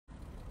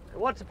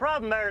What's the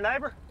problem there,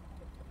 neighbor?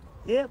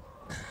 Yep,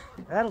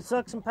 that'll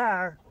suck some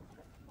power.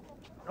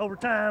 Over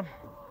time.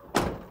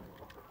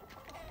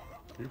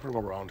 You from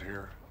around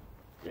here?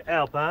 Yeah,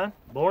 Alpine,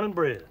 born and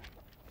bred.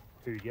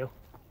 Here you go.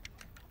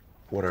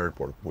 What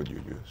airport would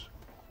you use?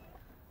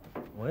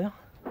 Well,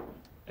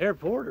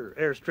 airport or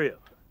airstrip?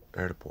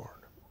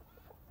 Airport.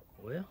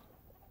 Well,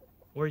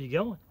 where are you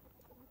going?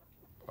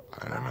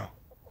 I don't know.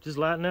 Just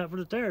lighting up for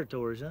the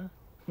territories,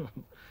 huh?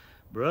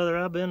 Brother,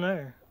 I've been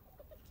there.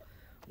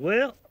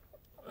 Well,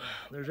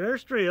 there's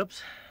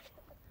airstrips.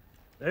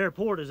 The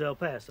airport is El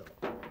Paso.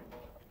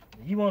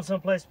 If you want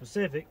someplace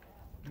specific,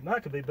 you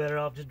might could be better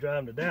off just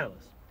driving to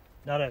Dallas,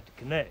 not have to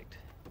connect.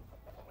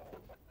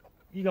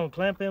 You gonna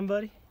clamp him,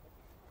 buddy?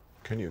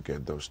 Can you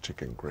get those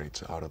chicken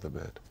grates out of the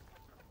bed?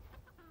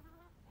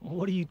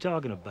 What are you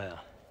talking about?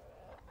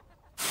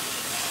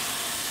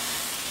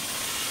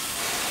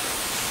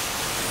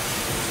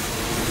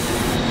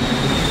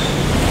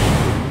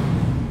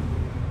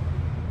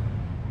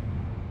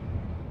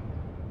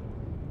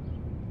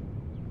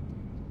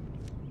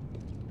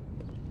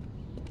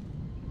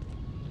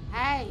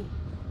 Hey,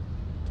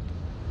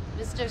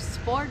 Mr.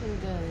 Sporting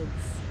Goods.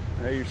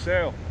 Hey,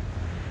 yourself.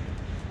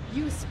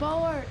 You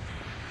sport.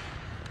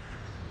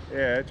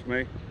 Yeah, it's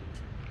me.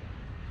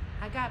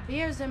 I got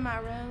beers in my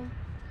room.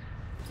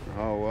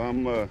 Oh,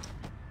 I'm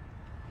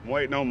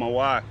waiting on my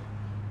wife.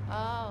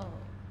 Oh,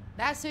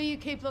 that's who you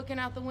keep looking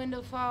out the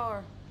window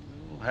for.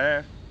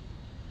 Half.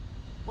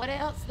 What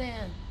else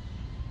then?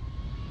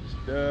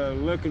 Just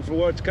looking for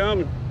what's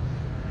coming.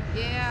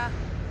 Yeah,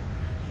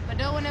 but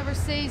no one ever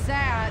sees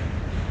that.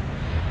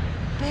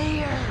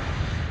 Beer.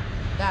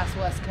 That's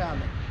what's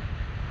coming.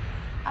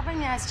 I'll bring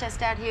the ice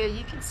chest out here.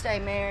 You can stay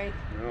married.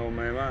 Oh,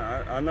 ma'am,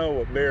 I know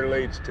what beer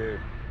leads to.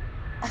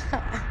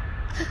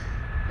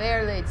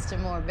 Bear leads to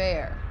more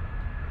bear.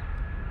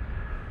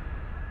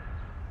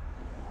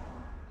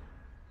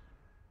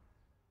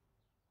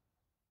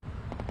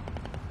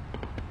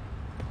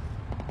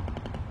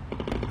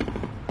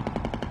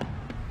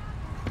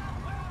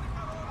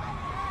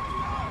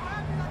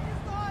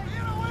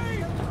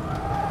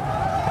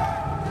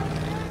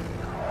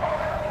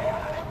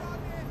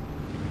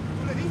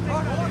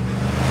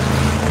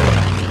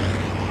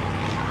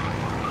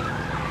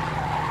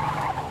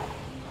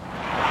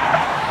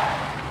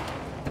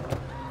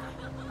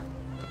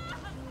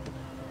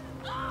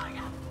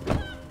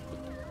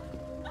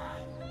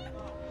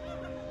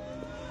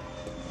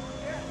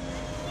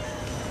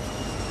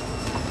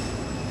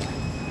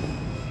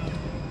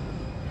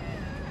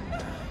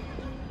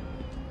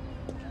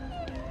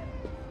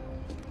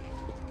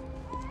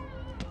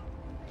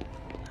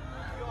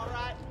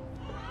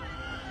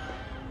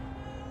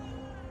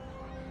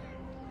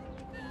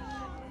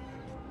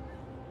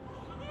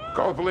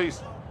 Call the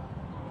police.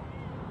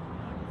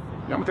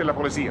 Llámate a la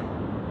policía.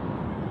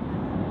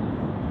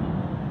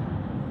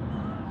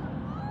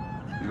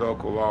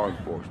 Local law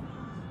enforcement.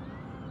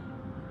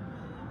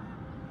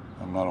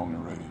 I'm not on the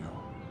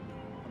radio.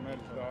 I met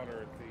his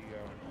daughter at